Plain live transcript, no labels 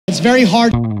very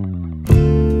hard.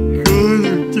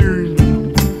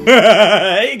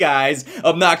 Hey guys,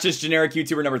 obnoxious generic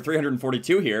YouTuber number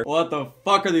 342 here. What the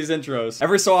fuck are these intros?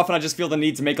 Every so often I just feel the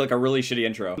need to make like a really shitty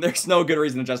intro. There's no good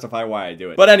reason to justify why I do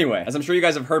it. But anyway, as I'm sure you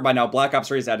guys have heard by now, Black Ops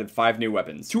 3 has added 5 new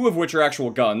weapons, 2 of which are actual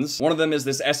guns. One of them is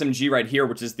this SMG right here,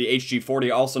 which is the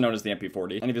HG40, also known as the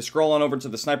MP40. And if you scroll on over to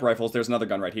the sniper rifles, there's another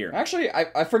gun right here. Actually,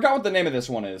 I forgot what the name of this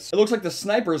one is. It looks like the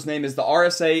sniper's name is the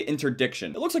RSA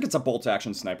Interdiction. It looks like it's a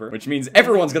bolt-action sniper, which means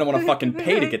everyone's gonna want to fucking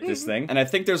pay to get this thing. And I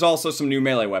think there's also some new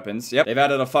melee weapons. Yep, they've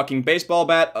added a fucking baseball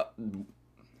bat,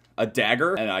 a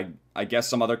dagger, and I guess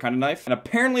some other kind of knife. And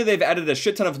apparently they've added a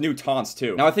shit ton of new taunts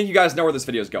too. Now I think you guys know where this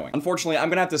video is going. Unfortunately, I'm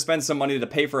gonna have to spend some money to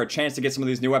pay for a chance to get some of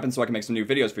these new weapons so I can make some new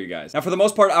videos for you guys. Now for the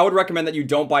most part, I would recommend that you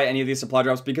don't buy any of these supply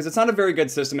drops because it's not a very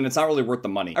good system and it's not really worth the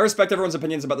money. I respect everyone's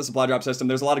opinions about the supply drop system.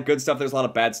 There's a lot of good stuff, there's a lot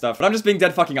of bad stuff, but I'm just being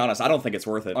dead fucking honest. I don't think it's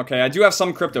worth it. Okay, I do have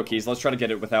some crypto keys. Let's try to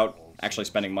get it without actually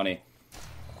spending money.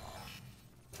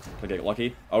 Did I get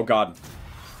lucky? Oh god.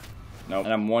 Nope.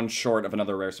 And I'm one short of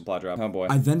another rare supply drop. Oh boy.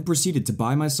 I then proceeded to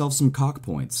buy myself some cock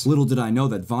points. Little did I know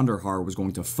that Vonderhaar was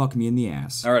going to fuck me in the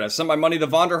ass. Alright, I've sent my money to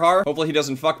Vonderhaar. Hopefully he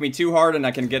doesn't fuck me too hard and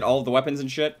I can get all of the weapons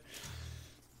and shit.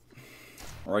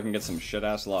 Or I can get some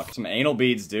shit-ass luck. Some anal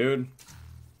beads, dude.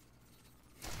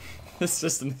 This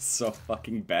system is so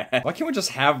fucking bad. Why can't we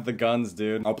just have the guns,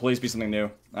 dude? Oh, please be something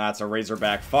new. Ah, it's a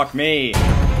Razorback. Fuck me.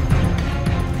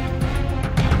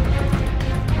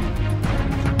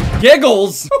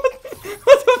 Giggles?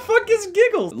 What the fuck is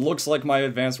Giggles? It looks like my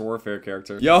Advanced Warfare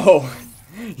character. Yo,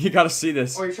 you gotta see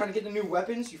this. Oh, you're trying to get the new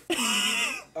weapons?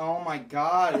 Oh my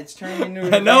god, it's turning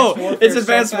into I know, Warfare it's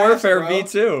Advanced so fast, Warfare bro.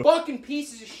 V2. Fucking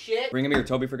pieces of shit. Bring him here,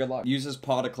 Toby, for good luck. Use his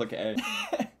paw to click A.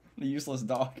 The useless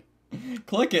dog.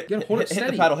 Click it. You gotta hold it hit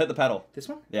steady. the paddle, hit the paddle. This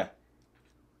one? Yeah.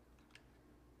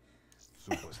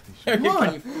 Come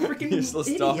on, you freaking useless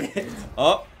idiot. dog.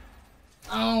 Oh.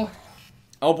 Oh.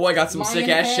 Oh boy, got some Lion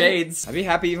sick-ass head. shades. I'd be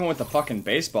happy even with the fucking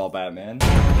baseball bat, man.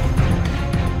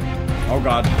 Oh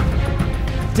god.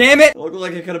 Damn it! It looked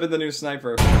like it could have been the new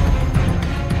sniper.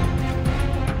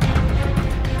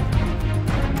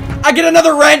 I get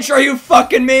another wrench! Are you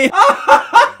fucking me?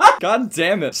 God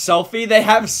damn it. Selfie? They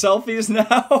have selfies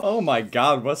now? Oh my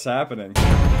god, what's happening?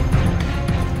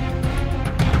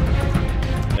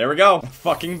 There we go.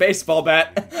 Fucking baseball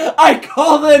bat. I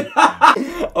called it!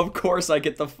 Of course I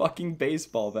get the fucking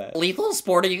baseball bat. Lethal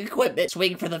sporting equipment.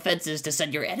 Swing for the fences to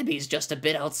send your enemies just a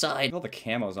bit outside. All the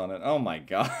camos on it. Oh my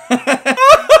god.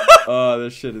 Oh,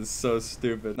 this shit is so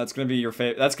stupid. That's gonna be your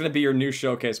that's gonna be your new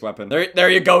showcase weapon. There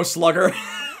you go, slugger.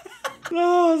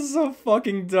 Oh, it's so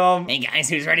fucking dumb. Hey guys,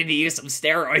 who's ready to use some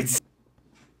steroids?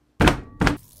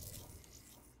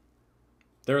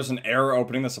 There was an error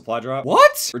opening the supply drop.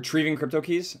 What? Retrieving crypto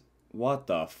keys? What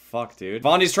the fuck, dude?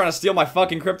 Vondi's trying to steal my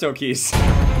fucking crypto keys. Oh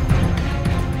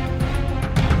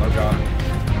god.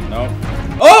 No.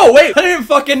 Oh, wait! I didn't even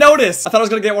fucking notice! I thought I was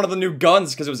gonna get one of the new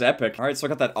guns because it was epic. Alright, so I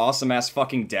got that awesome ass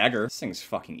fucking dagger. This thing's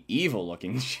fucking evil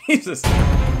looking. Jesus.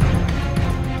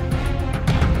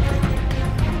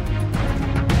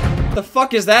 The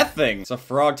fuck is that thing? It's a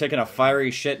frog taking a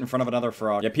fiery shit in front of another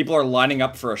frog. Yeah, people are lining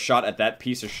up for a shot at that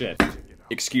piece of shit.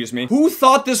 Excuse me. Who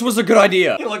thought this was a good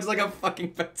idea? He looks like a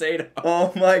fucking potato.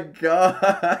 Oh my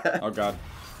god. Oh god.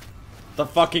 The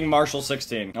fucking Marshall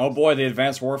 16. Oh boy, the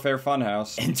Advanced Warfare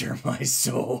Funhouse. Enter my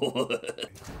soul.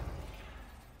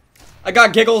 I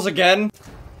got Giggles again.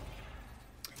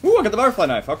 Ooh, I got the butterfly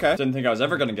knife. Okay. Didn't think I was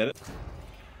ever gonna get it.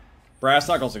 Brass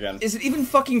knuckles again. Is it even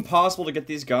fucking possible to get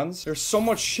these guns? There's so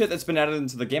much shit that's been added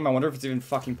into the game, I wonder if it's even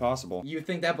fucking possible. You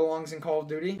think that belongs in Call of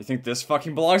Duty? You think this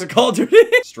fucking belongs in Call of Duty?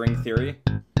 String theory.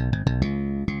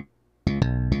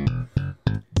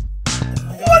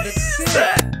 What is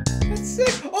that? That's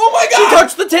sick. Oh my god! She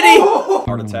touched the titty! Oh.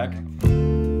 Heart attack.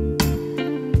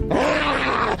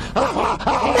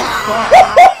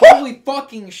 Holy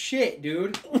fucking shit,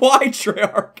 dude. Why,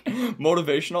 Treyarch?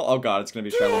 Motivational? Oh god, it's gonna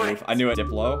be Shia LaBeouf. I knew it.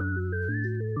 Diplo.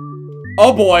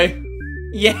 Oh boy.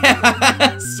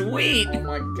 Yeah, sweet. Oh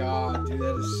my god, dude,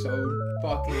 that is so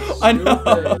fucking stupid. I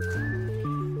know.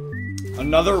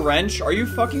 Another wrench? Are you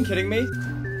fucking kidding me?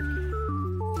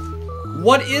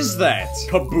 What is that?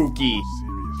 Kabuki.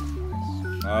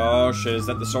 Oh shit, is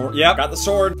that the sword? Yep, got the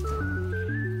sword.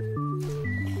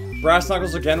 Brass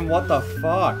knuckles again? What the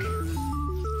fuck?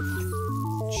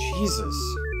 Jesus.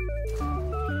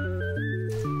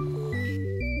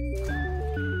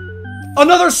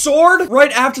 Another sword?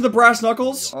 Right after the brass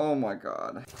knuckles? Oh my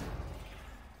god.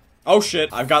 Oh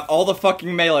shit, I've got all the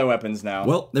fucking melee weapons now.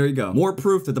 Well, there you go. More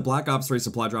proof that the Black Ops 3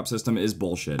 supply drop system is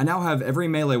bullshit. I now have every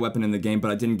melee weapon in the game,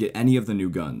 but I didn't get any of the new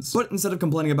guns. But instead of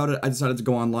complaining about it, I decided to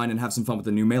go online and have some fun with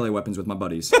the new melee weapons with my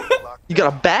buddies. You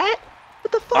got a bat?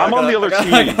 What the fuck? I'm on the other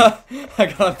team. I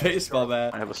got a baseball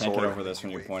bat. I have a Can't sword. get over this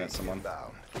when you point at someone.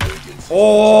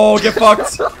 Oh, get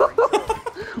fucked!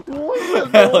 What is that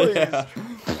Hell noise? yeah.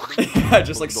 Yeah,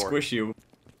 just like squish you.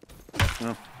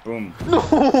 Boom. No!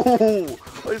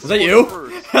 Was that you?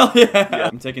 Hell yeah.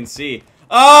 I'm taking C.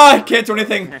 Ah, I can't do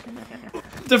anything.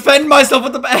 Defend myself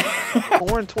with the bat.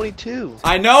 4 and 22.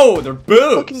 I know, they're What are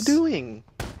you boobs. fucking doing?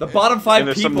 The bottom 5 And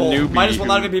there's some people newbie might as well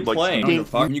not who even be likes playing.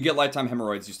 to- When you get lifetime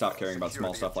hemorrhoids, you stop caring about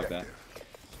small stuff like that.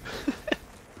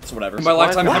 It's whatever. By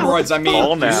lifetime hemorrhoids, I mean All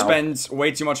you now. spend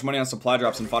way too much money on supply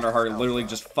drops, and Thunderheart literally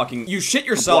just fucking. You shit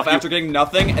yourself after getting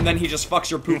nothing, and then he just fucks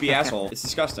your poopy asshole. It's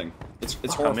disgusting. It's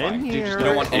Oh, I'm in horrifying. here. You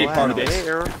don't want any part of it.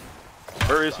 There.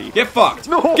 Where is he? Get fucked.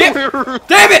 No! Damn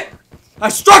it! I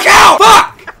struck out.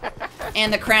 Fuck!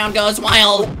 And the crowd goes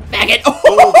wild. Faggot.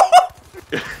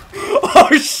 Oh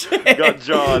shit! Got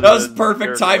John, That was the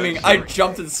perfect character. timing. I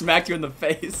jumped and smacked you in the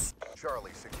face.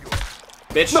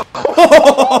 Bitch.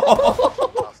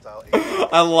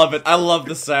 I love it. I love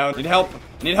the sound. Need help.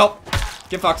 Need help.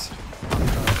 Get fucked.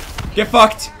 Get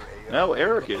fucked. No,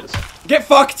 Eric is. Get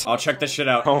fucked. I'll check this shit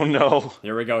out. Oh no.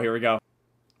 Here we go. Here we go.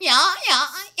 Yeah.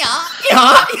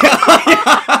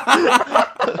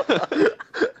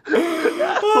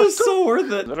 Oh, it's so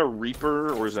worth it. Is that a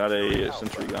Reaper or is that a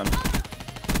sentry gun?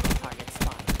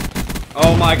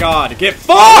 Oh my god. Get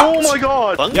fucked! Oh my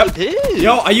god! Yep. Dude.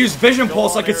 Yo, I used vision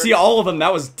pulse so I on, could see all of them.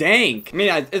 That was dank. I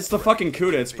mean, it's the fucking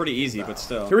CUDA. It's pretty easy, but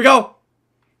still. Here we go.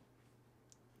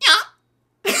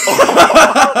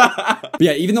 But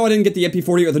yeah, even though I didn't get the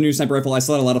MP40 or the new sniper rifle, I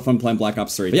still had a lot of fun playing Black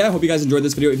Ops 3. But yeah, I hope you guys enjoyed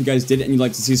this video. If you guys did and you'd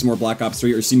like to see some more Black Ops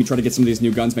 3 or see me try to get some of these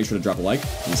new guns, make sure to drop a like.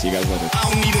 And see you guys later. I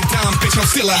don't need a dime, bitch, I'm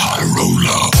still a high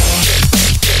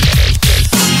roller.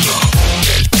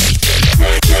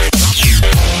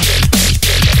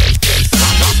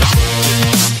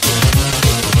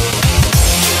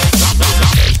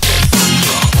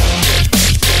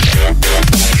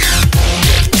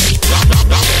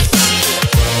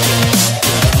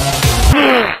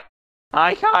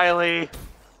 Hi, Kylie.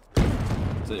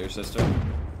 Is that your sister?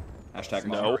 Hashtag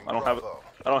No, I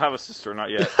don't have a sister, not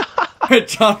yet.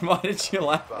 John, why did you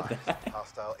laugh at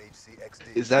that?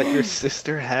 Is that your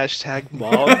sister? Hashtag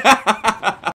mom?